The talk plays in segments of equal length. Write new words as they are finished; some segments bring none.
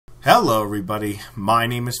Hello everybody, my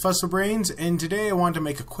name is FuzzForBrains, and today I wanted to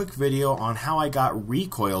make a quick video on how I got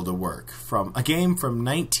Recoil to work from a game from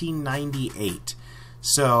 1998.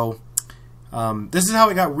 So, this is how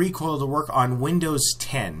I got Recoil to work on Windows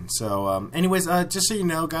 10. So, anyways, just so you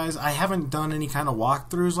know guys, I haven't done any kind of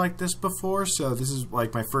walkthroughs like this before, so this is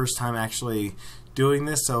like my first time actually doing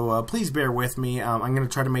this, so please bear with me. I'm going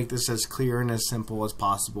to try to make this as clear and as simple as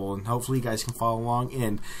possible, and hopefully you guys can follow along,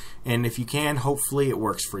 and if you can, hopefully it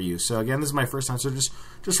works for you. So again, this is my first time, so just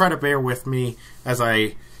try to bear with me as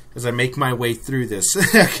I make my way through this.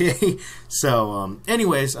 Okay, so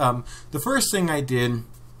anyways, the first thing I did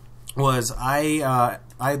was I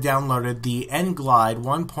downloaded the Nglide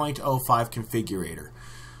 1.05 configurator.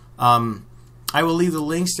 I will leave the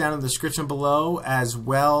links down in the description below, as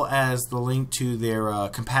well as the link to their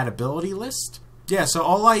compatibility list. Yeah, so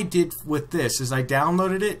all I did with this is I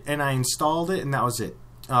downloaded it and I installed it, and that was it.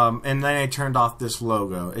 And then I turned off this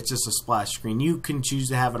logo. It's just a splash screen. You can choose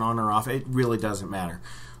to have it on or off. It really doesn't matter.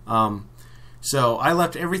 So I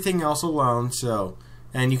left everything else alone.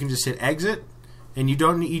 And you can just hit exit. And you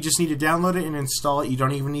just need to download it and install it. You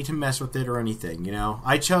don't even need to mess with it or anything, you know.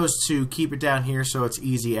 I chose to keep it down here so it's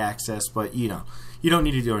easy access, but you know, you don't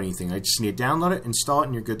need to do anything. I just need to download it, install it,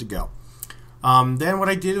 and you're good to go. Then what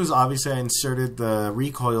I did was obviously I inserted the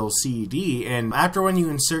Recoil CD, and after when you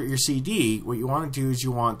insert your CD, what you want to do is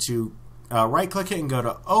you want to right click it and go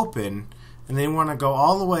to open, and then you want to go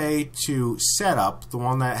all the way to setup, the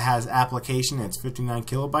one that has application. It's 59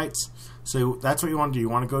 kilobytes. So that's what you want to do. You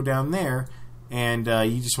want to go down there, and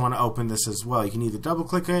you just want to open this as well. You can either double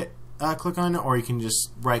click it, click on it, or you can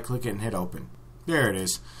just right click it and hit open. There it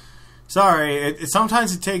is. Sorry,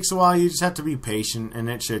 sometimes it takes a while. You just have to be patient, and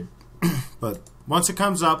it should. But once it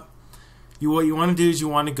comes up, what you want to do is you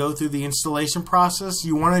want to go through the installation process.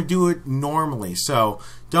 You want to do it normally. So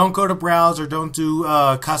don't go to browse or don't do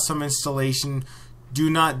custom installation. Do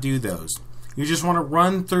not do those. You just want to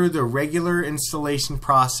run through the regular installation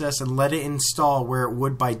process and let it install where it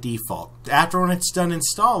would by default. After when it's done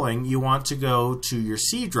installing, you want to go to your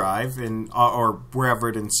C drive or wherever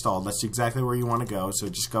it installed. That's exactly where you want to go. So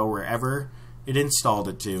just go wherever it installed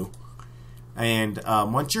it to. And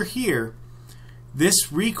once you're here,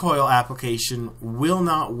 this Recoil application will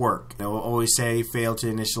not work. It will always say fail to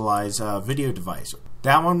initialize video device.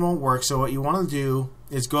 That one won't work. So what you want to do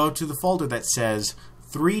is go to the folder that says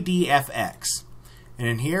 3DFX, and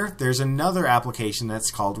in here there's another application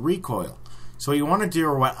that's called Recoil. So what you want to do,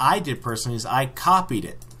 or what I did personally, is I copied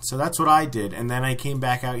it. So that's what I did, and then I came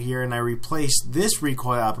back out here and I replaced this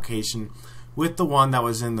Recoil application with the one that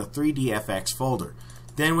was in the 3DFX folder.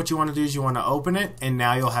 Then what you want to do is you want to open it, and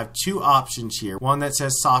now you'll have two options here. One that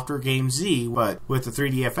says Software Game Z, but with the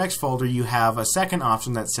 3DFX folder you have a second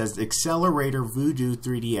option that says Accelerator Voodoo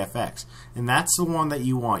 3DFX, and that's the one that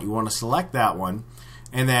you want. You want to select that one,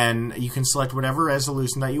 and then you can select whatever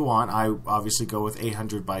resolution that you want. I obviously go with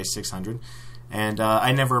 800 by 600, and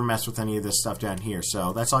I never mess with any of this stuff down here.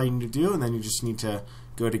 So that's all you need to do, and then you just need to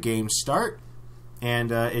go to Game Start,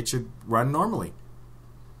 and it should run normally.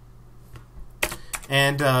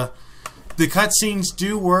 And the cutscenes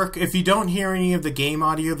do work. If you don't hear any of the game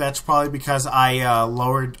audio, that's probably because I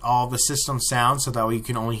lowered all the system sound so that way you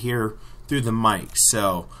can only hear through the mic.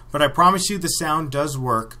 So, but I promise you the sound does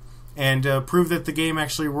work. And to prove that the game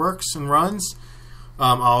actually works and runs,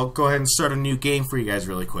 I'll go ahead and start a new game for you guys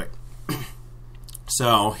really quick.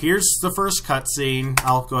 So here's the first cutscene.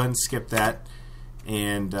 I'll go ahead and skip that.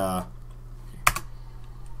 And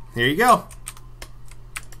here you go.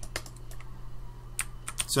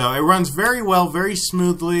 So it runs very well, very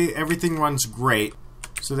smoothly. Everything runs great.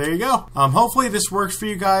 So there you go. Hopefully this works for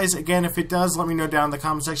you guys. Again, if it does, let me know down in the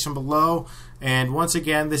comment section below. And once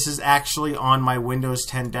again, this is actually on my Windows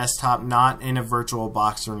 10 desktop, not in a virtual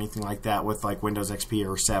box or anything like that with like Windows XP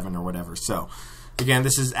or 7 or whatever. So again,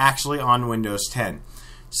 this is actually on Windows 10.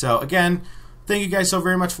 So again, thank you guys so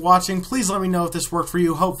very much for watching. Please let me know if this worked for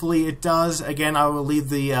you. Hopefully it does. Again, I will leave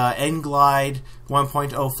the Nglide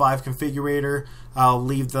 1.05 configurator. I'll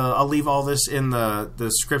leave all this in the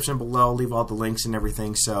description below. I'll leave all the links and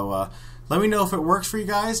everything. So let me know if it works for you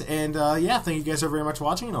guys. And yeah, thank you guys so very much for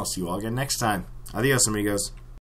watching, and I'll see you all again next time. Adios, amigos.